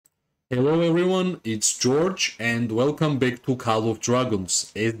Hello everyone, it's George and welcome back to Call of Dragons.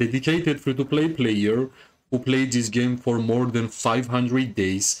 As dedicated free-to-play player who played this game for more than 500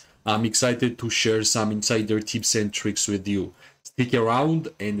 days, I'm excited to share some insider tips and tricks with you. Stick around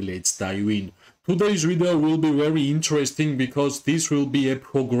and let's dive in. Today's video will be very interesting because this will be a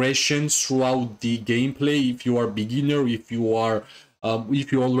progression throughout the gameplay. If you are beginner, if you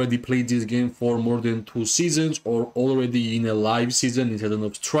already played this game for more than 2 seasons or already in a live season instead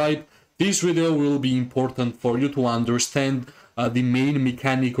of Stripe, this video will be important for you to understand the main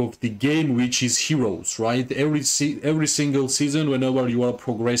mechanic of the game, which is heroes, right? Every single season, whenever you are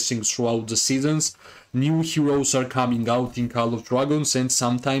progressing throughout the seasons, new heroes are coming out in Call of Dragons, and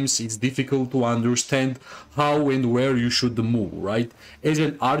sometimes it's difficult to understand how and where you should move, right? As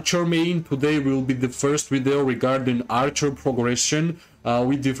an archer main, today will be the first video regarding archer progression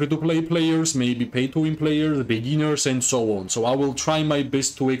with the free-to-play players, maybe pay-to-win players, beginners, and so on. So I will try my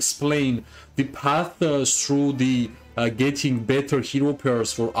best to explain the path through the getting better hero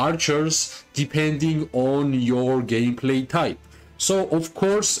pairs for archers depending on your gameplay type. So of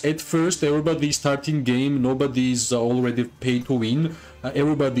course, at first everybody is starting game, nobody is already pay to win,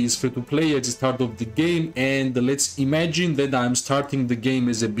 everybody is free to play at the start of the game, and let's imagine that I'm starting the game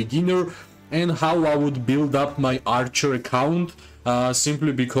as a beginner and how I would build up my archer account.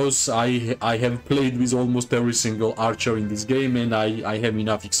 Simply because I have played with almost every single archer in this game, and I have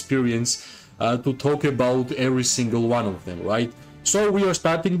enough experience to talk about every single one of them, right? So we are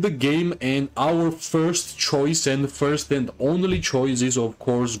starting the game, and our first choice and first and only choice is of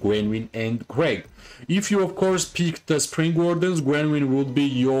course Gwenwyn and Craig. If you of course picked the Spring Wardens, Gwenwyn would be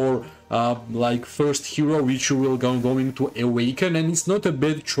your like first hero which you will going to awaken, and it's not a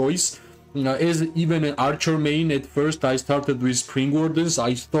bad choice. As even an archer main, at first I started with Spring Wardens.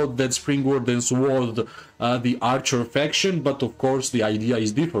 I thought that Spring Wardens was the archer faction, but of course the idea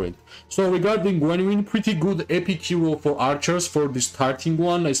is different. So regarding Gwenwyn, pretty good epic hero for archers for the starting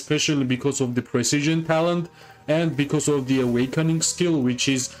one, especially because of the precision talent and because of the awakening skill, which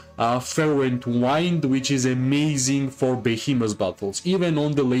is Fervent Wind, which is amazing for behemoth battles. Even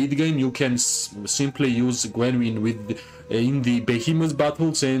on the late game, you can simply use Gwenwyn with in the behemoth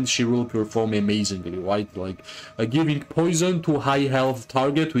battles, and she will perform amazingly, right? Like giving poison to high health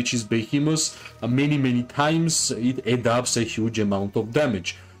target, which is behemoth, many times, it adds up a huge amount of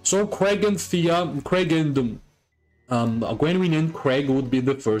damage. So Craig and Gwenwyn and Craig would be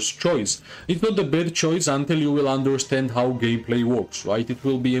the first choice. It's not a bad choice until you will understand how gameplay works, right? It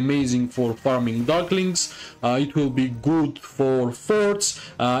will be amazing for farming Darklings, it will be good for forts,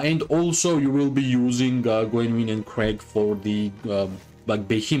 and also you will be using Gwenwyn and Craig for the like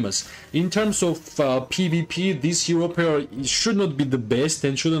behemoths. In terms of PvP, this hero pair should not be the best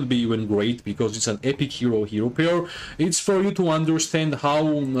and shouldn't be even great because it's an epic hero pair. It's for you to understand how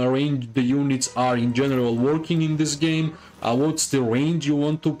ranged the units are in general working in this game, what's the range you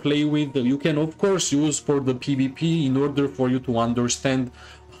want to play with. You can of course use for the PvP in order for you to understand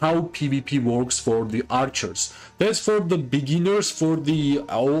how PvP works for the archers. That's for the beginners, for the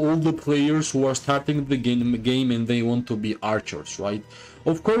all the players who are starting the game and they want to be archers, right?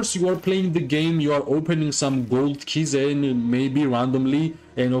 Of course, you are playing the game, you are opening some gold keys and maybe randomly,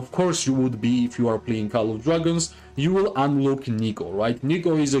 and of course you would be, if you are playing Call of Dragons, you will unlock Nico, right?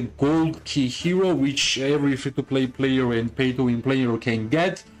 Nico is a gold key hero which every free-to-play player and pay-to-win player can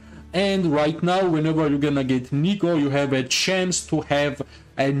get. And right now, whenever you're gonna get Nico, you have a chance to have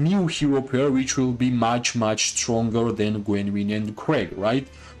a new hero pair which will be much stronger than Gwenwyn and Craig, right?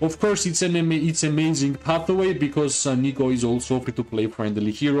 Of course, it's amazing pathway because Nico is also free-to-play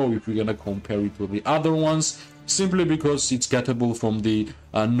friendly hero if you're gonna compare it to the other ones, simply because it's gettable from the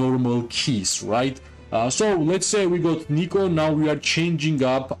normal keys, right? So let's say we got Nico, now we are changing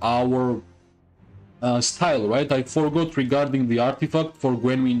up our style, right? I forgot regarding the artifact for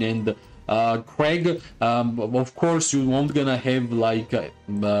Gwenwyn and Craig. Of course, you won't gonna have like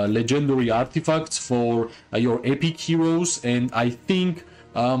legendary artifacts for your epic heroes, and I think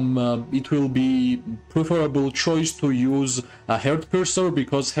it will be preferable choice to use a Heart Purser,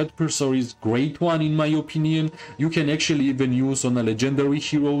 because Heart Purser is great one in my opinion. You can actually even use on a legendary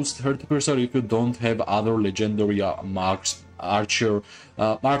heroes Heart Purser if you don't have other legendary marks archer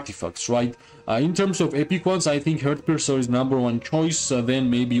artifacts, right? In terms of epic ones, I think Heart Purser is #1 choice, then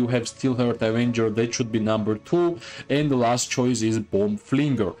maybe you have Steelheart Avenger, that should be #2, and the last choice is Bomb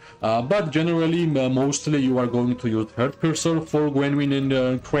Flinger. But generally, mostly you are going to use Heart Purser for Gwenwyn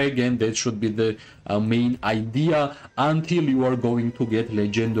and Craig, and that should be the main idea until you are going to get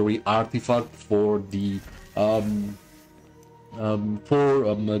legendary artifact for the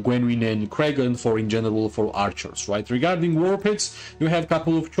Gwenwyn and Craig, and for in general for archers, right? Regarding war pits, you have a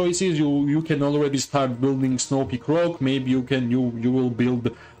couple of choices. You can already start building Snow Peak Rock. Maybe you will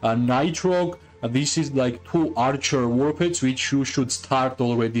build a Night Rock. This is like 2 archer war pits which you should start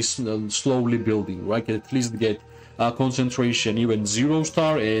already slowly building, right? At least get concentration even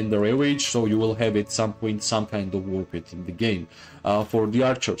 0-star and the ravage, so you will have at some point some kind of war pit in the game for the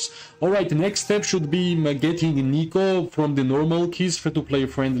archers. Alright, the next step should be getting Nico from the normal keys, free-to-play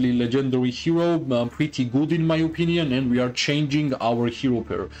friendly legendary hero, pretty good in my opinion, and we are changing our hero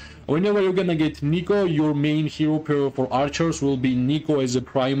pair. Whenever you're gonna get Nico, your main hero pair for archers will be Nico as a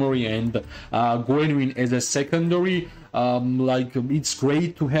primary and Gwenwyn as a secondary. Like, it's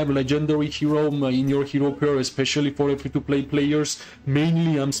great to have legendary hero in your hero pair, especially for free-to-play players.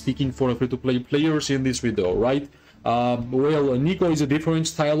 Mainly I'm speaking for free-to-play players in this video, right? Well, Nico is a different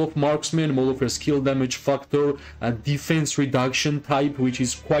style of marksman, more of a skill damage factor, a defense reduction type, which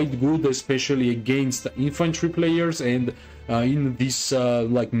is quite good, especially against infantry players. And in this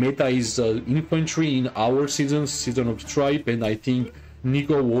like meta is infantry in our season of Stripe, and I think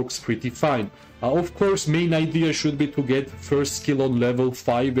Nico works pretty fine. Of course, main idea should be to get first skill on level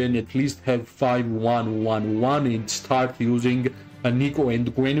 5 and at least have 5-1-1-1 and start using Nico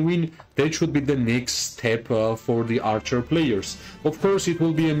and Gwenwyn. That should be the next step for the archer players. Of course, it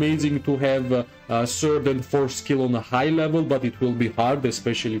will be amazing to have third and fourth skill on a high level, but it will be hard,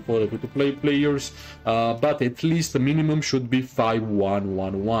 especially for the free-to-play players. But at least the minimum should be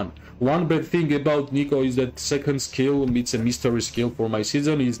 5-1-1-1. One bad thing about Nico is that second skill, it's a mystery skill for my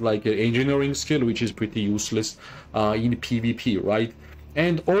season, is like an engineering skill, which is pretty useless in PvP, right?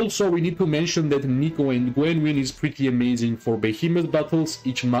 And also we need to mention that Nico and Gwenwyn is pretty amazing for behemoth battles.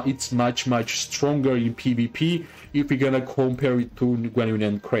 It's much stronger in PvP if we're gonna compare it to Gwenwyn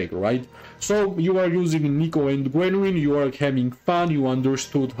and Craig, right? So you are using Nico and Gwenwyn, you are having fun, you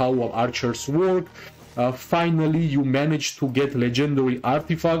understood how archers work. Finally you managed to get legendary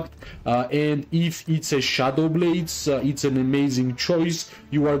artifact, and if it's a Shadow Blades, it's an amazing choice.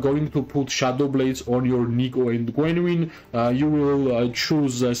 You are going to put Shadow Blades on your Nico and Gwenwyn. You will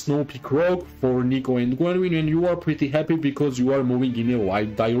choose Snow Peak Rock for Nico and Gwenwyn, and you are pretty happy because you are moving in a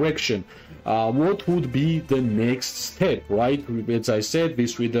right direction. What would be the next step, right? As I said,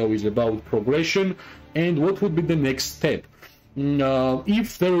 this video is about progression, and what would be the next step?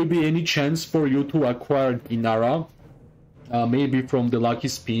 If there will be any chance for you to acquire Inara, maybe from the lucky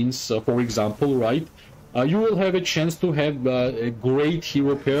spins, for example, right? You will have a chance to have a great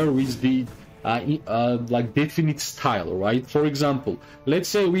hero pair with the like definite style, right? For example, let's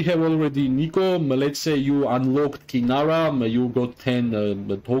say we have already Nico, let's say you unlocked Kinara, you got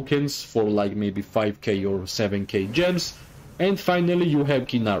 10 tokens for like maybe 5k or 7k gems. And finally you have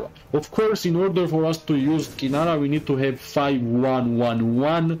Kinara. Of course, in order for us to use Kinara, we need to have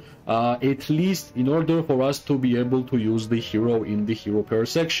 5-1-1-1 at least in order for us to be able to use the hero in the hero pair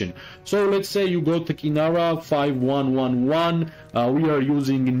section. So let's say you got the Kinara 5-1-1-1. We are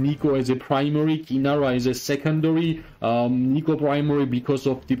using Nico as a primary, Kinara as a secondary. Nico primary because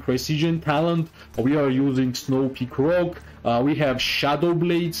of the precision talent. We are using Snow Peak Rock. We have Shadow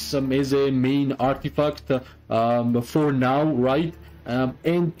Blades as a main artifact for now, right?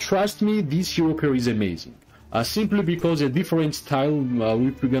 And trust me, this hero pair is amazing. Simply because a different style,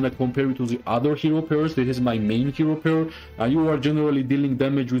 if we're gonna compare it to the other hero pairs, this is my main hero pair. You are generally dealing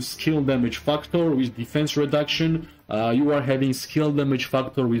damage with skill damage factor, with defense reduction. You are having skill damage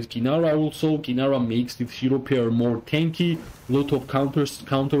factor with Kinara also. Kinara makes this hero pair more tanky, lot of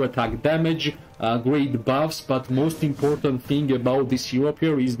counter attack damage, great buffs, but most important thing about this hero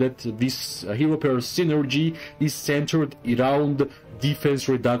pair is that this hero pair synergy is centered around defense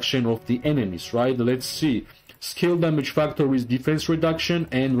reduction of the enemies, right? Let's see. Skill damage factor with defense reduction,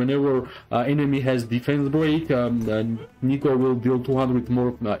 and whenever enemy has defense break, Nico will deal 200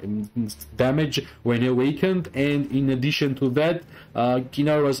 more damage when awakened. And in addition to that,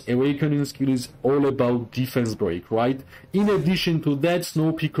 Kinara's awakening skill is all about defense break, right? In addition to that,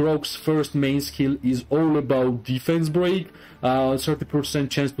 Snow Peak Rock's first main skill is all about defense break.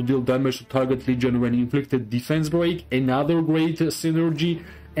 30% chance to deal damage to target legion when inflicted defense break, another great synergy.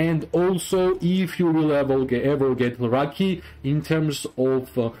 And also, if you will ever get lucky in terms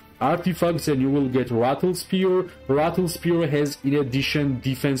of artifacts, and you will get Rattle Spear. Rattle Spear has in addition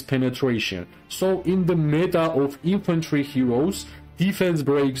defense penetration. So in the meta of infantry heroes, defense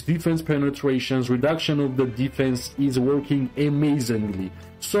breaks, defense penetrations, reduction of the defense is working amazingly.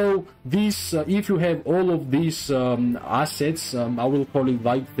 So this, if you have all of these assets, I will call it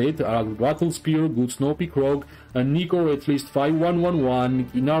like that: Rattle Spear, good Snow Peak Rock, Nico at least 5111,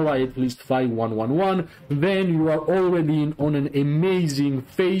 Kinara at least 5111, then you are already on an amazing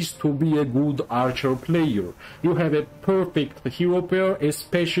phase to be a good archer player. You have a perfect hero pair,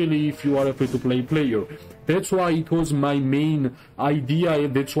 especially if you are a free-to-play player. That's why it was my main idea,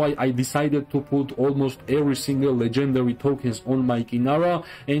 that's why I decided to put almost every single legendary tokens on my Kinara,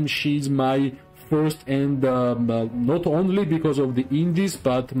 and she's my first and not only because of the indies,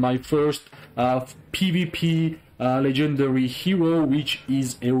 but my first PvP legendary hero, which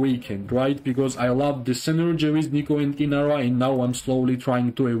is Awakened, right? Because I love the synergy with Nico and Kinara, and now I'm slowly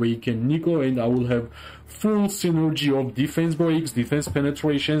trying to awaken Nico, and I will have full synergy of defense breaks, defense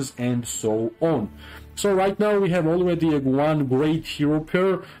penetrations, and so on. So right now we have already one great hero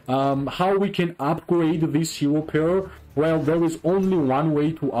pair. How we can upgrade this hero pair? Well, there is only one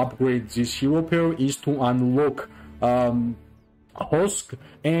way to upgrade this hero pair, is to unlock Hosk,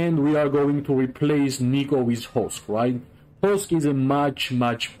 and we are going to replace Nico with Hosk, right? Hosk is a much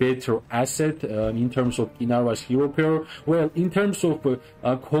better asset in terms of Kinara's hero pair. Well, in terms of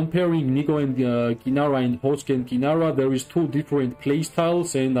comparing Nico and Kinara and Hosk and Kinara, there is two different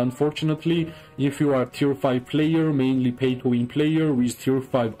playstyles, and unfortunately, if you are a tier 5 player, mainly pay-to-win player with tier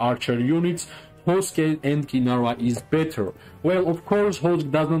 5 archer units, Hosk and Kinara is better. Well, of course,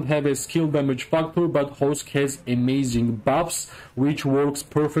 Hosk doesn't have a skill damage factor, but Hosk has amazing buffs, which works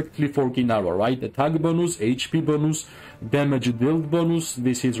perfectly for Kinara, right? Attack bonus, HP bonus, damage dealt bonus,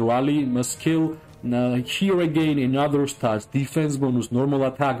 this is rally skill. Now, here again, another stats, defense bonus, normal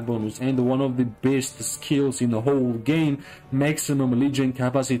attack bonus, and one of the best skills in the whole game, maximum legion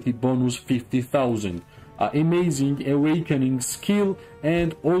capacity bonus 50,000. Amazing awakening skill,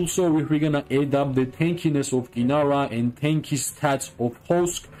 and also if we're gonna add up the tankiness of Kinara and tanky stats of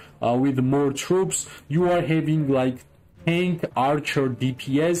Hosk with more troops, you are having like tank archer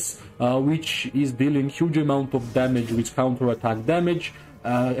DPS, which is dealing huge amount of damage with counter attack damage.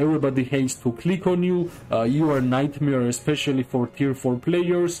 Everybody has to click on you. You are nightmare, especially for tier 4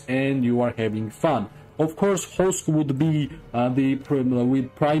 players, and you are having fun. Of course, Hosk would be the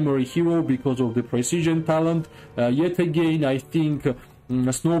primary hero because of the precision talent. Yet again, I think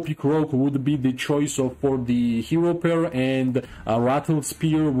Snowpeak Rock would be the choice for the hero pair, and Rattle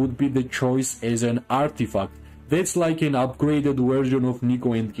Spear would be the choice as an artifact. That's like an upgraded version of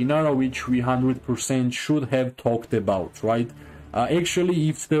Nico and Kinara, which we 100% should have talked about, right? Actually,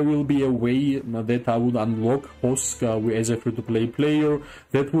 if there will be a way that I would unlock Hosk as a free-to-play player,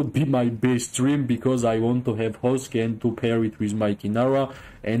 that would be my best dream, because I want to have Hosk and to pair it with my Kinara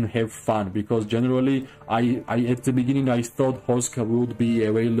and have fun. Because generally, I at the beginning I thought Hosk would be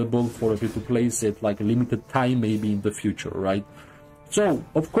available for a free-to-play set like limited time, maybe in the future, right? So,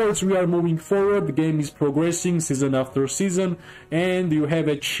 of course, we are moving forward, the game is progressing season after season, and you have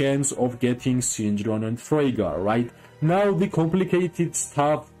a chance of getting Syndron and Freygar, right? Now the complicated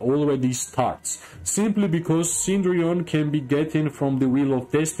stuff already starts, simply because Syndron can be gotten from the Wheel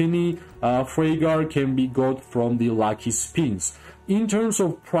of Destiny, Freygar can be got from the Lucky Spins. In terms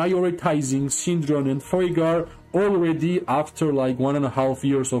of prioritizing Syndron and Freygar, already after like 1.5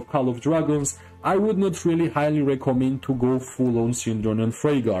 years of Call of Dragons, I would not really highly recommend to go full on Syndron and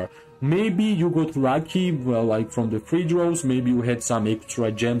Freygar. Maybe you got lucky, well, like from the free draws, maybe you had some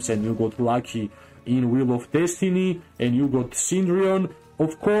extra gems and you got lucky in Wheel of Destiny and you got Syndron.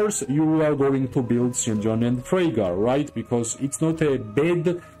 Of course, you are going to build Syndron and Freygar, right? Because it's not a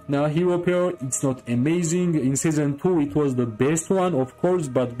bad hero pair, it's not amazing. In Season 2 it was the best one, of course,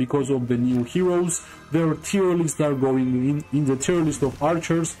 but because of the new heroes, their tier lists are going in the tier list of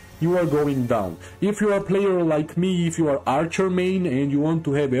archers, you are going down. If you are a player like me, if you are archer main and you want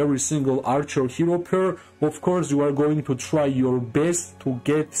to have every single archer hero pair, of course you are going to try your best to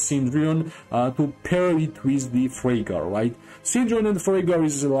get Syndron to pair it with the Freygar, right? Syndron and Freygar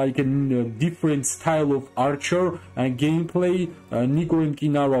is like a different style of archer gameplay. Nico and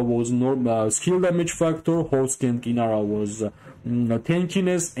Kinara was normal skill damage factor, Hosk and Kinara was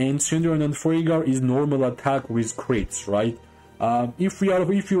tankiness, and Syndron and Freygar is normal attack with crits, right? If you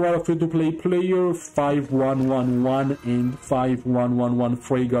are a free-to-play player, 5111 and 5111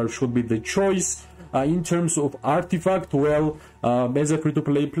 Freygar should be the choice. In terms of artifact, well, as a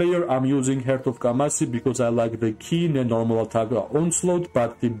free-to-play player, I'm using Heart of Kamasi because I like the keen and normal attack onslaught,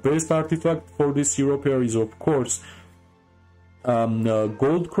 but the best artifact for this hero pair is, of course,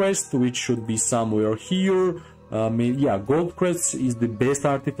 Gold Crest, which should be somewhere here. Yeah, Gold Crest is the best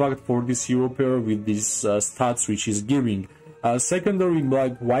artifact for this hero pair with these stats which is giving. Secondary,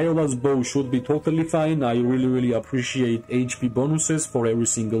 like Viola's bow should be totally fine. I really appreciate HP bonuses for every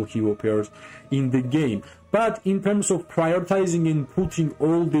single hero pair in the game. But in terms of prioritizing and putting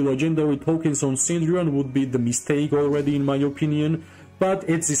all the legendary tokens on Syndrion would be the mistake already, in my opinion. But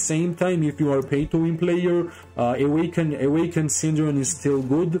at the same time, if you are a pay-to-win player, Awakened Syndrion is still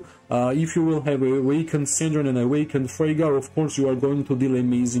good. If you will have Awakened Syndrion and Awakened Freygar, of course you are going to deal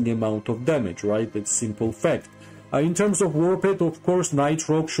amazing amount of damage, right? It's simple fact. In terms of Warped, of course, Night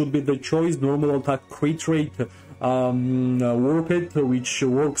Rock should be the choice. Normal attack crit rate Warped, which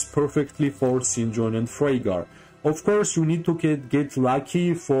works perfectly for Syndrion and Freygar. Of course, you need to get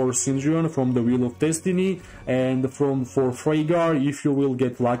lucky for Syndrion from the Wheel of Destiny, and for Freygar, if you will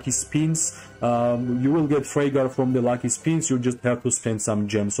get lucky spins, you will get Freygar from the lucky spins. You just have to spend some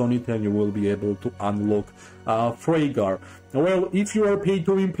gems on it and you will be able to unlock Freygar. Well, if you are a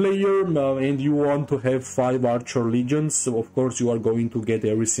pay-to-win player and you want to have 5 Archer Legions, so of course you are going to get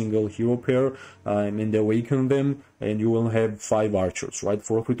every single hero pair and awaken them, and you will have 5 Archers, right?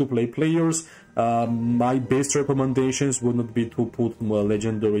 For free-to-play players, my best recommendations would not be to put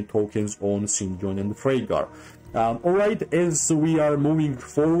legendary tokens on Syndrion and Freygar. Alright, as we are moving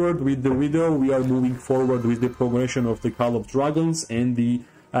forward with the video, we are moving forward with the progression of the Call of Dragons, and the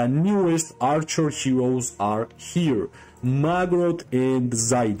newest Archer heroes are here. Magroth and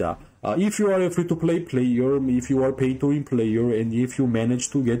Zaida. If you are a free-to-play player, if you are a pay-to-win player, and if you manage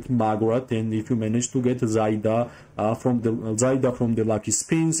to get Magroth, and if you manage to get Zaida from the Lucky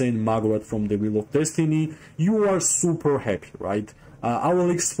Spins and Magroth from the Wheel of Destiny, you are super happy, right? I will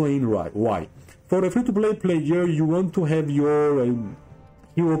explain why. For a free-to-play player, you want to have your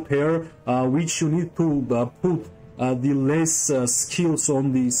hero pair, which you need to put the less skills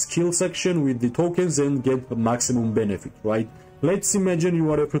on the skill section with the tokens and get maximum benefit, right? Let's imagine you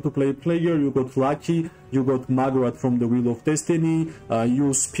are a free-to-play player, you got lucky, you got Magroth from the Wheel of Destiny,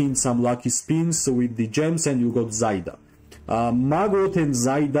 you spin some lucky spins with the gems and you got Zaida. Magroth and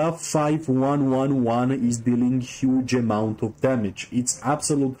Zaida 5-1-1-1 is dealing huge amount of damage. It's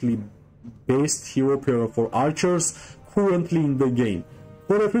absolutely best hero pair for archers currently in the game.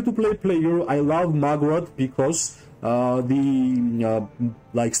 For a free-to-play player, I love Magroth because the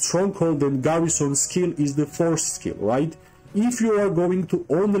Stronghold and Garrison skill is the fourth skill, right? If you are going to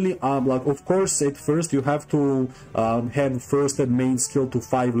only, of course, at first you have to have first and main skill to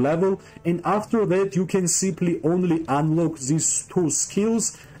 5 level, and after that you can simply only unlock these 2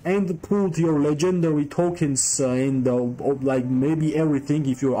 skills and put your legendary tokens and maybe everything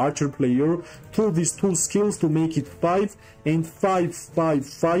if you're archer player to these 2 skills to make it 5 and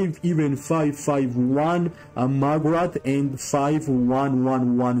 5-5-5, even 5-5-1 Magroth and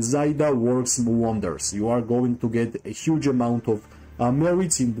 5-1-1-1 Zaida works wonders. You are going to get a huge amount of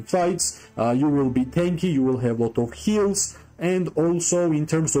merits in the fights. You will be tanky, you will have a lot of heals. And also in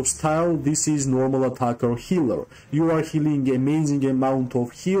terms of style, this is normal attacker healer. You are healing amazing amount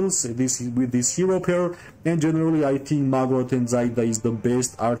of heals with this hero pair, and generally I think Magroth and Zaida is the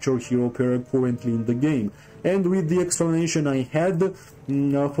best archer hero pair currently in the game. And with the explanation I had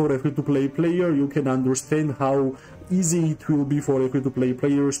for a free-to-play player, you can understand how easy it will be for free-to-play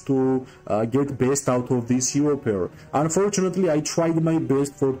players to get best out of this hero pair. Unfortunately, I tried my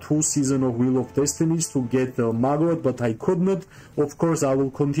best for 2 seasons of Wheel of Destinies to get Magroth, but I could not. Of course, I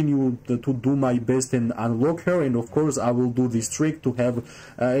will continue to do my best and unlock her, and of course, I will do this trick to have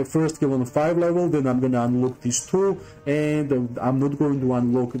a first skill on 5 level, then I'm gonna unlock these 2, and I'm not going to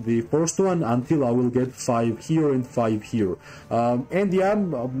unlock the first one until I will get 5 here and 5 here. And yeah,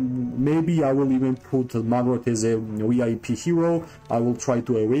 maybe I will even put Magroth as a VIP hero. I will try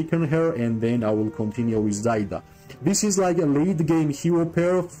to awaken her, and then I will continue with Zaida. This is like a late game hero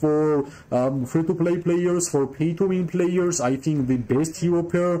pair for free-to-play players, for pay-to-win players. I think the best hero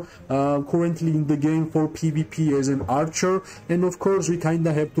pair currently in the game for PvP as an archer. And of course we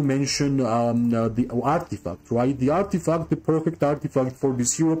kinda have to mention the artifact, right? The artifact, the perfect artifact for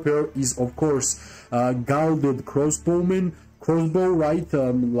this hero pair is of course Gilded Crossbow, right?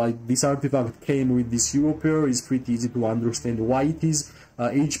 Like this artifact came with this hero pair. It's pretty easy to understand why it is.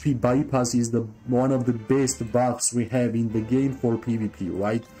 HP bypass is one of the best buffs we have in the game for PvP,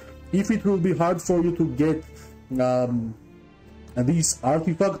 right? If it will be hard for you to get this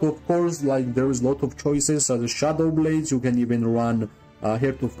artifact, of course, like there is a lot of choices. The Shadow Blades, you can even run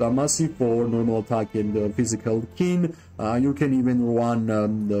Heart of Kamasi for normal attack and physical kin. You can even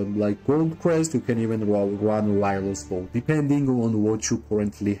run like Gold Crest, you can even run Wireless Bow, depending on what you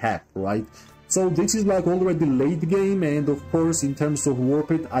currently have, right? So this is like already late game, and of course in terms of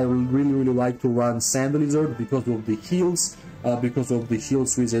Warped, I will really like to run Sand Lizard because of the heals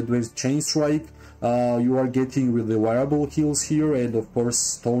with Advanced Chain Strike. you are getting with the variable heals here, and of course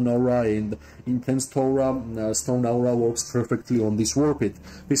Stone Aura and Intense Aura. Stone Aura works perfectly on this Warped.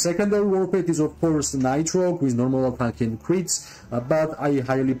 The secondary Warped is of course Nightrock with normal attack and crits, but I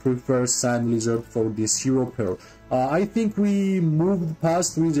highly prefer Sand Lizard for this hero pair. I think we moved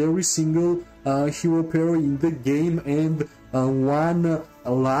past with every single hero pair in the game, and one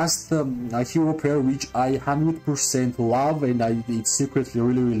last hero pair which I 100% love, and it's secretly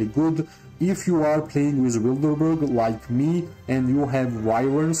really good. If you are playing with Wilderberg like me and you have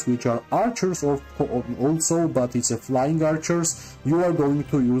Wyverns, which are archers also, but it's a flying archers, you are going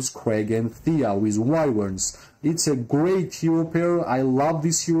to use Craig and Thea with Wyverns. It's a great hero pair. I love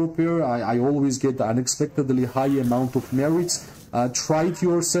this hero pair. I always get unexpectedly high amount of merits. Try it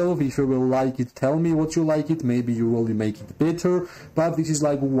yourself. If you will like it, tell me what you like it. Maybe you will make it better. But this is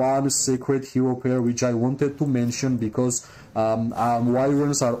like one secret hero pair which I wanted to mention, because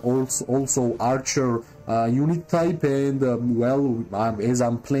Wyverns are also archer unit type, and well, as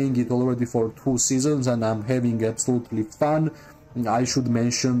I'm playing it already for 2 seasons and I'm having absolutely fun, I should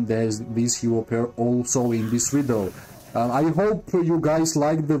mention there's this hero pair also in this video. I hope you guys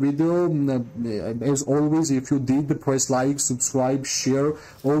liked the video. As always, if you did, press like, subscribe, share.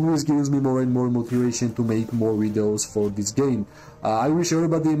 Always gives me more and more motivation to make more videos for this game. I wish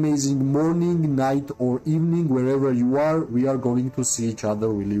everybody amazing morning, night or evening, wherever you are. We are going to see each other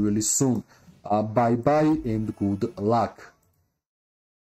really soon. Bye bye and good luck.